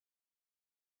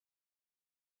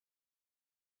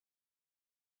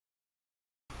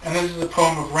And this is a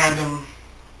poem of random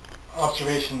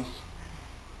observations,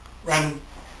 random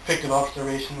fictive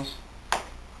observations.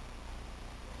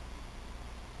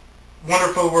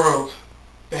 Wonderful world.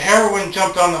 The heroine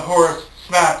jumped on the horse,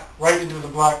 smack, right into the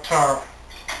black tar.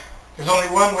 There's only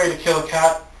one way to kill a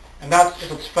cat, and that's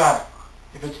if it's fat.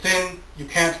 If it's thin, you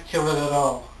can't kill it at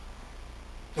all.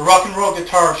 The rock and roll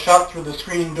guitar shot through the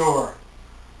screen door.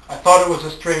 I thought it was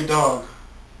a stray dog.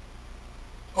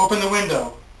 Open the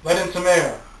window. Let in some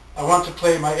air. I want to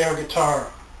play my air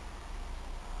guitar.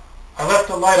 I left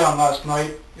the light on last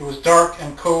night. It was dark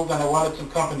and cold and I wanted some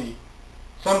company.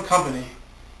 Some company.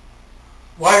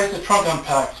 Why is the trunk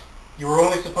unpacked? You were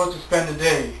only supposed to spend a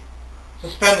day.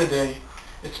 Suspend the day.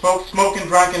 It smoked smoke and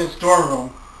drank in its dorm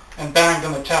room and banged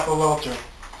on the chapel altar.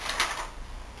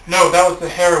 No, that was the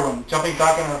heroine jumping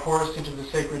back on her horse into the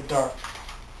sacred dark.